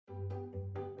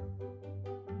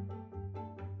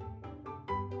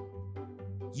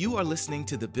You are listening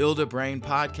to the Build a Brain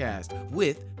podcast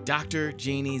with Dr.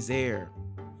 Jeannie Zare.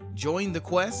 Join the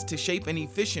quest to shape an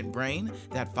efficient brain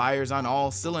that fires on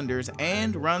all cylinders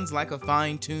and runs like a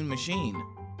fine-tuned machine.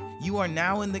 You are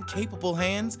now in the capable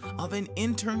hands of an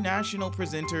international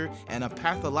presenter and a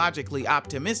pathologically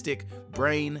optimistic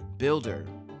brain builder.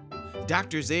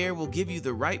 Dr. Zare will give you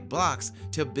the right blocks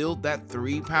to build that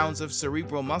 3 pounds of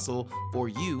cerebral muscle for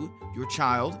you, your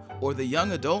child, or the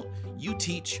young adult you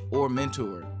teach or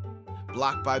mentor.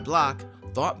 Block by block,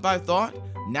 thought by thought,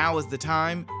 now is the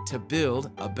time to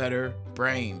build a better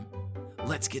brain.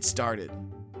 Let's get started.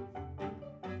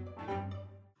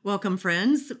 Welcome,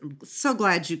 friends. So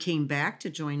glad you came back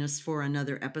to join us for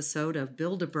another episode of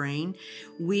Build a Brain.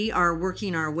 We are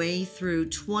working our way through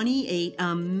 28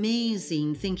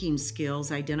 amazing thinking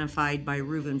skills identified by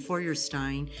Reuven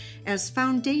Feuerstein as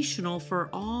foundational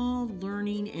for all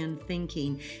learning and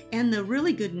thinking. And the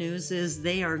really good news is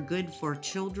they are good for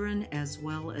children as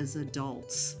well as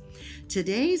adults.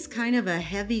 Today's kind of a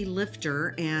heavy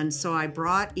lifter, and so I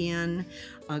brought in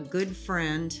a good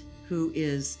friend who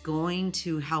is going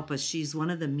to help us. She's one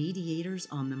of the mediators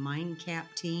on the MindCap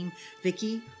team.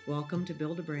 Vicki, welcome to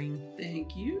Build a Brain.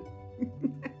 Thank you.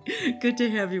 Good to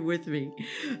have you with me.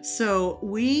 So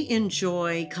we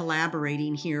enjoy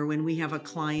collaborating here when we have a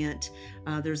client.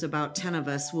 There's about 10 of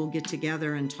us. We'll get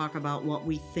together and talk about what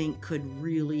we think could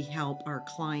really help our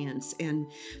clients. And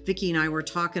Vicki and I were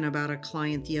talking about a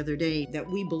client the other day that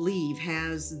we believe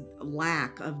has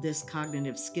lack of this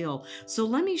cognitive skill. So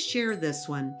let me share this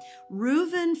one.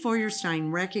 Reuven Feuerstein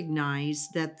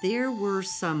recognized that there were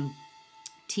some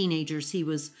teenagers he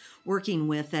was working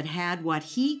with that had what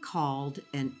he called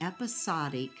an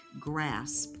episodic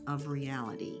grasp of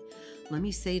reality. Let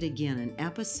me say it again, an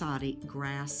episodic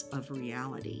grasp of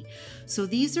reality. So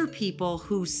these are people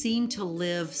who seem to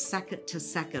live second to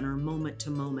second or moment to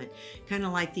moment, kind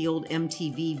of like the old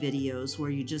MTV videos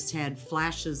where you just had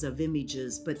flashes of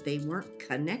images, but they weren't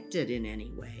connected in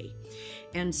any way.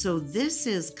 And so this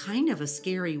is kind of a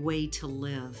scary way to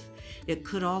live. It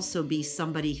could also be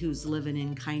somebody who's living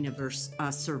in kind of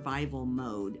a survival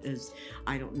mode. As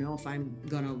I don't know if I'm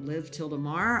going to live till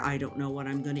tomorrow. I don't know what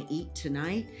I'm going to eat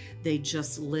tonight. They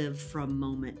just live from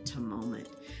moment to moment.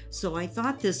 So I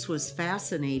thought this was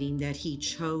fascinating that he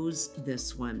chose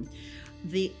this one.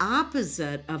 The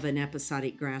opposite of an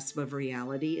episodic grasp of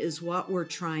reality is what we're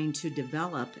trying to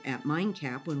develop at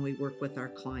MindCap when we work with our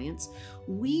clients.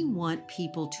 We want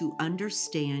people to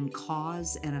understand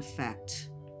cause and effect,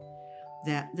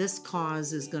 that this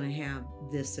cause is going to have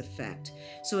this effect.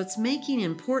 So it's making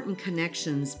important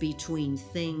connections between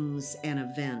things and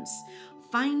events,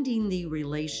 finding the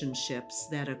relationships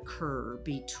that occur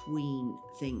between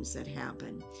things that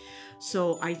happen.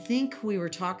 So I think we were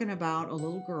talking about a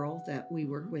little girl that we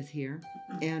work with here.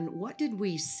 And what did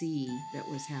we see that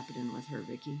was happening with her,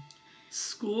 Vicki?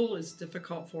 School is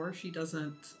difficult for her. She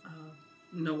doesn't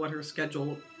know what her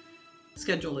schedule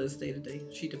is day to day.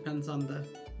 She depends on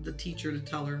the teacher to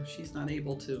tell her. She's not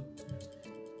able to.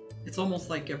 It's almost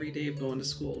like every day of going to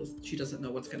school, she doesn't know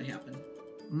what's going to happen.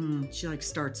 She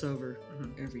starts over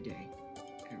every day.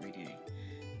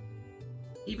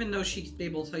 Even though she's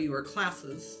able to tell you her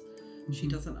classes, she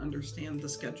doesn't understand the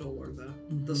schedule or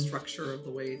the structure of the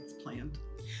way it's planned.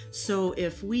 So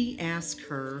if we ask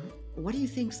her, what do you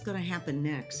think's going to happen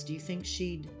next? Do you think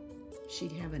she'd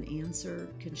have an answer?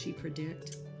 Can she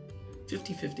predict?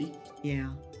 50-50.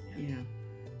 Yeah.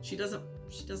 She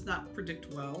does not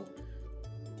predict well,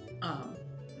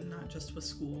 not just with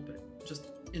school, but just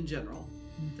in general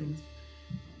things.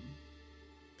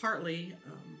 Partly,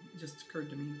 it just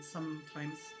occurred to me,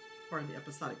 sometimes part of the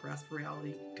episodic grasp of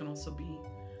reality can also be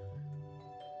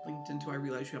linked into, I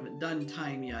realize you haven't done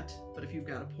time yet, but if you've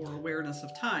got a poor awareness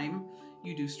of time,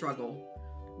 you do struggle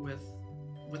with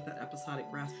that episodic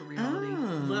grasp of reality,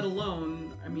 let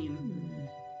alone,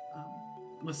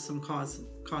 with some cause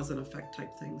and effect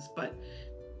type things. But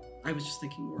I was just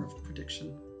thinking more of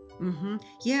prediction.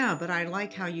 Yeah, but I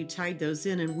like how you tied those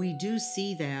in, and we do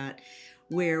see that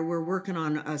where we're working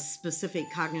on a specific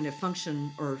cognitive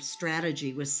function or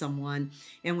strategy with someone,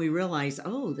 and we realize,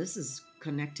 oh, this is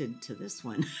connected to this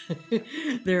one.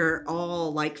 They're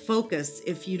all like focus.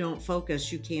 If you don't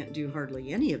focus, you can't do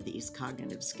hardly any of these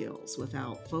cognitive skills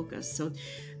without focus. So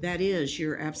that is,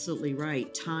 you're absolutely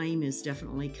right. Time is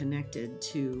definitely connected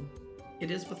to. It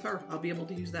is with her. I'll be able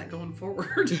to use that going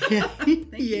forward.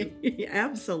 Thank you.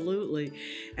 Absolutely.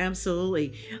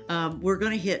 We're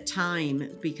going to hit time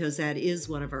because that is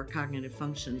one of our cognitive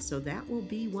functions. So that will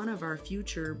be one of our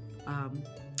future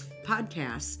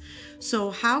podcasts.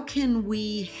 So how can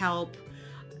we help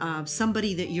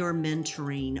somebody that you're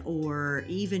mentoring, or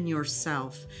even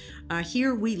yourself.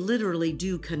 Here we literally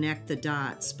do connect the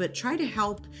dots, but try to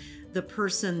help the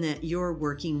person that you're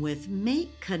working with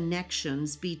make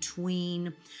connections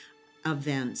between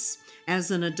events.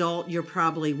 As an adult, you're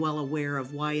probably well aware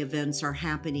of why events are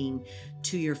happening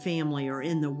to your family or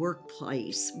in the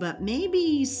workplace, but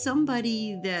maybe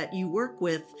somebody that you work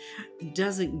with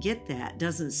doesn't get that,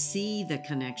 doesn't see the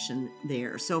connection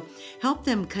there. So help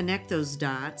them connect those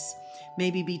dots,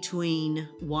 maybe between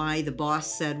why the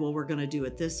boss said, well, we're going to do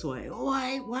it this way.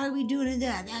 Why are we doing it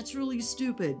that? That's really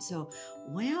stupid. So,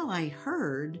 well, I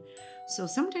heard. So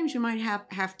sometimes you might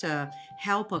have to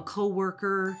help a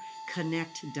coworker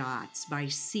connect dots by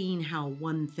seeing how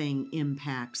one thing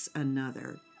impacts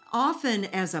another. Often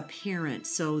as a parent,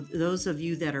 so those of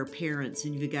you that are parents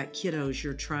and you've got kiddos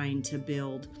you're trying to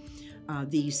build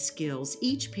these skills,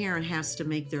 each parent has to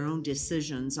make their own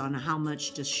decisions on how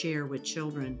much to share with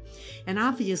children. And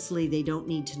obviously they don't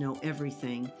need to know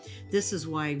everything. This is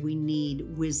why we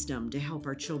need wisdom to help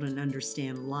our children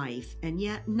understand life and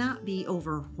yet not be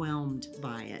overwhelmed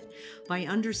by it, by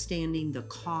understanding the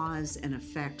cause and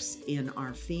effects in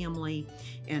our family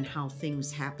and how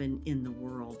things happen in the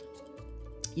world.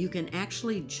 You can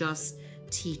actually just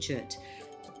teach it,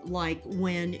 like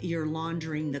when you're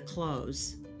laundering the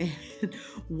clothes.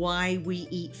 Why we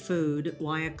eat food,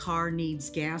 why a car needs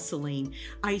gasoline.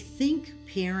 I think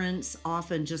parents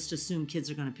often just assume kids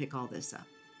are going to pick all this up.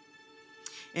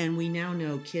 And we now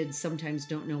know kids sometimes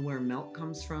don't know where milk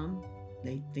comes from.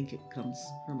 They think it comes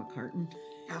from a carton.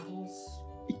 Apples,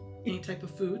 any type of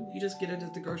food, you just get it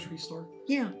at the grocery store.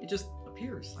 Yeah. It just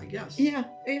appears, I guess. Yeah,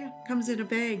 comes in a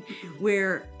bag.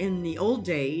 Where in the old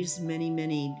days,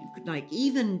 many, like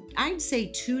even I'd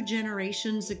say 2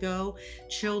 generations ago,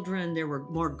 there were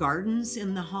more gardens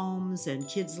in the homes and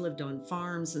kids lived on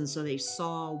farms, and so they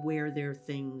saw where their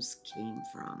things came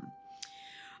from.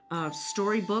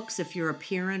 Storybooks, if you're a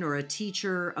parent or a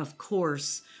teacher, of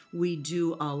course, we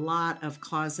do a lot of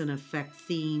cause and effect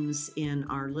themes in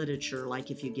our literature. Like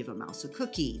if you give a mouse a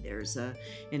cookie, there's an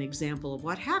example of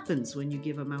what happens when you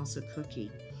give a mouse a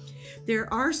cookie. There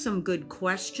are some good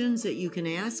questions that you can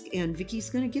ask, and Vicki's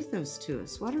going to give those to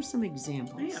us. What are some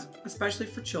examples? Yeah, especially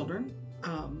for children.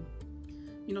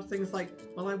 Things like,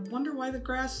 well, I wonder why the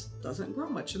grass doesn't grow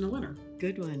much in the winter.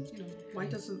 Good one.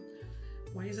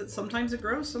 Why is it sometimes it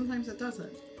grows, sometimes it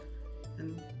doesn't?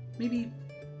 And maybe,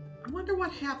 I wonder what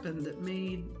happened that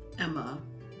made Emma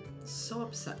so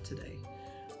upset today.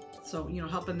 So,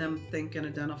 helping them think and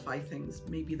identify things.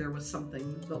 Maybe there was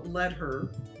something that led her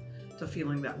to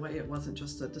feeling that way. It wasn't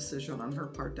just a decision on her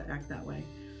part to act that way.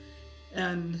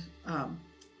 And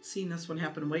seen this one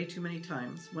happen way too many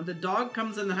times. When the dog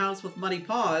comes in the house with muddy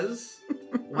paws,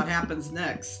 what happens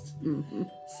next? Mm-hmm.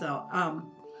 So,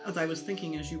 as I was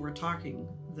thinking as you were talking,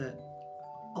 that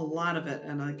a lot of it,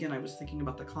 and again, I was thinking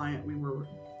about the client we were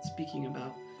speaking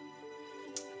about,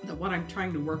 that what I'm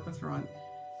trying to work with her on,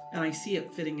 and I see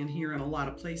it fitting in here in a lot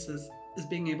of places, is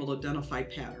being able to identify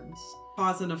patterns.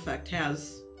 Cause and effect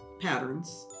has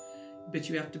patterns, but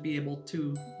you have to be able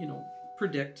to,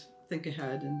 predict, think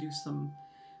ahead, and do some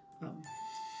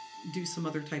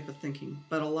other type of thinking.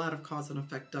 But a lot of cause and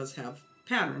effect does have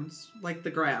patterns, like the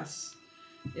grass.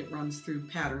 It runs through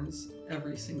patterns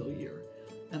every single year.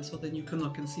 And so then you can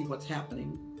look and see what's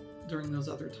happening during those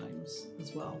other times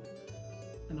as well,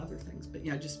 and other things. But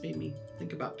yeah, it just made me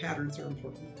think about patterns are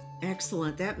important.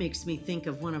 Excellent. That makes me think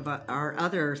of one of our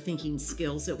other thinking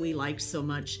skills that we like so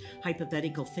much,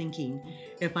 hypothetical thinking.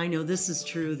 If I know this is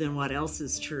true, then what else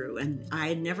is true? And I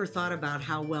had never thought about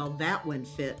how well that one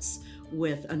fits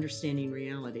with understanding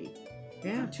reality.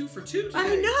 Yeah. 2 for 2 today.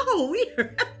 I know.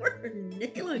 We're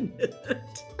nailing it.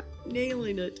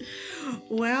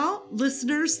 Well,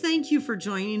 listeners, thank you for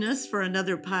joining us for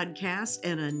another podcast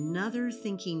and another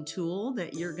thinking tool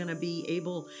that you're going to be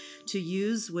able to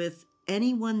use with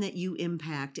anyone that you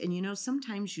impact. And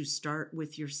sometimes you start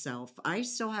with yourself. I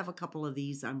still have a couple of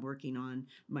these I'm working on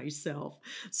myself.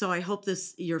 So I hope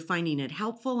you're finding it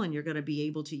helpful, and you're going to be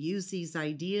able to use these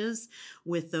ideas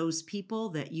with those people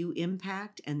that you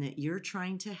impact and that you're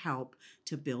trying to help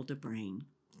to build a brain.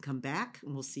 Come back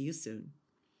and we'll see you soon.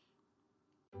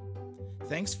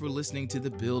 Thanks for listening to the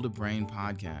Build a Brain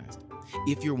podcast.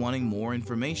 If you're wanting more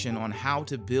information on how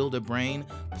to build a brain,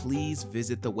 please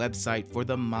visit the website for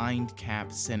the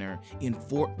MindCap Center in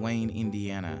Fort Wayne,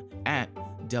 Indiana at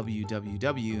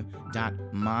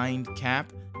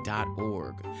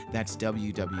www.mindcap.org. That's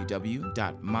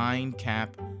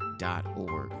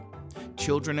www.mindcap.org.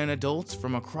 Children and adults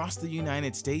from across the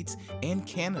United States and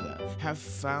Canada have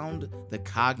found the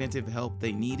cognitive help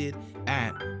they needed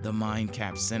at the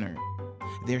MindCap Center.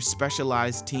 Their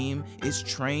specialized team is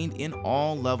trained in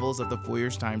all levels of the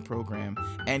Feuerstein program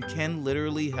and can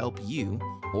literally help you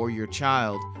or your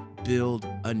child build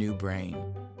a new brain.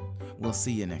 We'll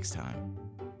see you next time.